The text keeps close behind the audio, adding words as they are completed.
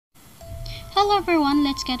Hello everyone,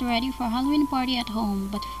 let's get ready for Halloween party at home.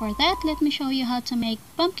 But for that, let me show you how to make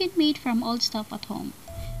pumpkin made from old stuff at home.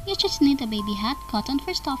 You just need a baby hat, cotton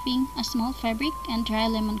for stuffing, a small fabric, and dry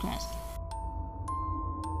lemongrass.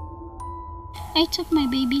 I took my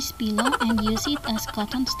baby's pillow and used it as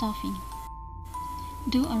cotton stuffing.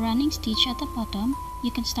 Do a running stitch at the bottom.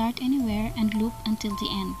 You can start anywhere and loop until the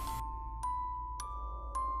end.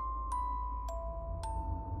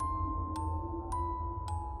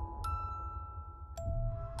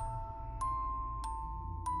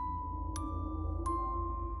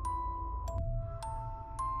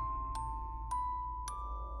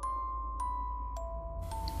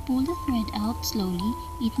 Pull the thread out slowly,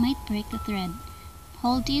 it might break the thread.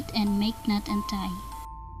 Hold it and make knot and tie.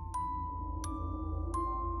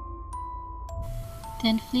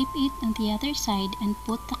 Then flip it on the other side and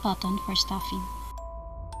put the cotton for stuffing.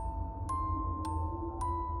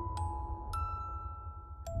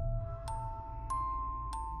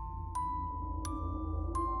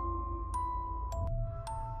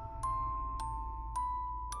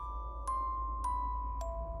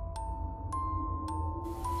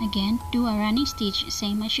 Again, do a running stitch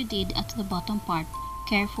same as you did at the bottom part.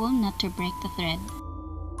 Careful not to break the thread.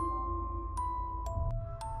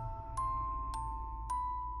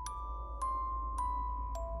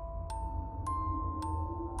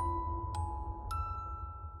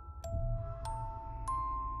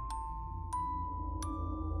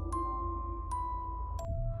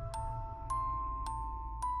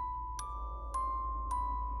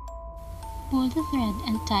 Pull the thread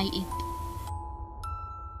and tie it.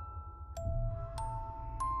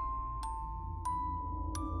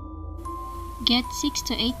 Get 6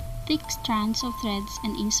 to 8 thick strands of threads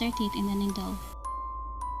and insert it in the needle.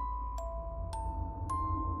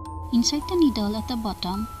 Insert the needle at the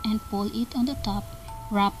bottom and pull it on the top.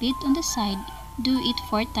 Wrap it on the side. Do it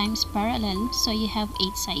 4 times parallel so you have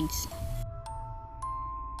 8 sides.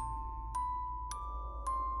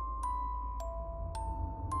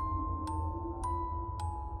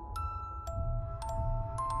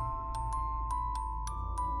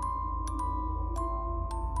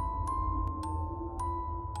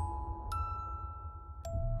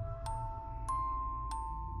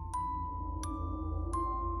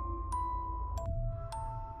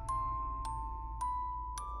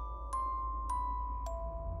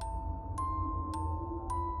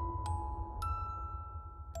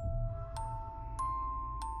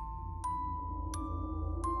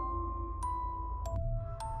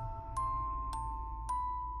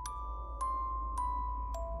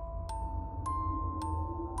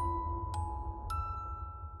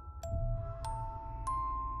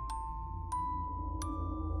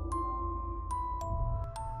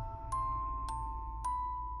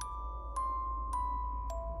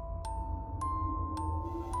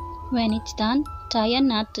 When it's done, tie a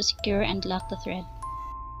knot to secure and lock the thread.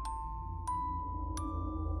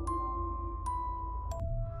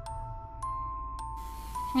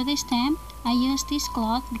 For the stem, I use this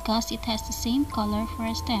cloth because it has the same color for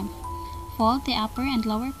a stem. Fold the upper and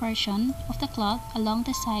lower portion of the cloth along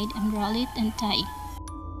the side and roll it and tie.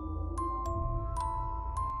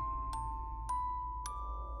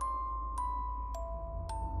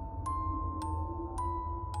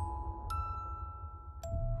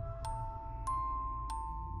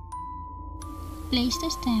 Place the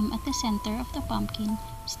stem at the center of the pumpkin.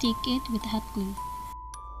 Stick it with hot glue.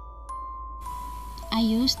 I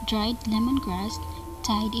used dried lemongrass,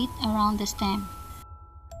 tied it around the stem.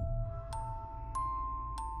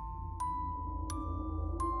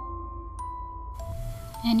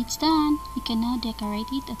 And it's done! You can now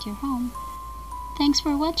decorate it at your home. Thanks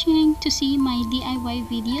for watching! To see my DIY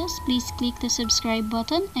videos, please click the subscribe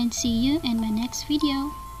button and see you in my next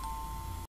video.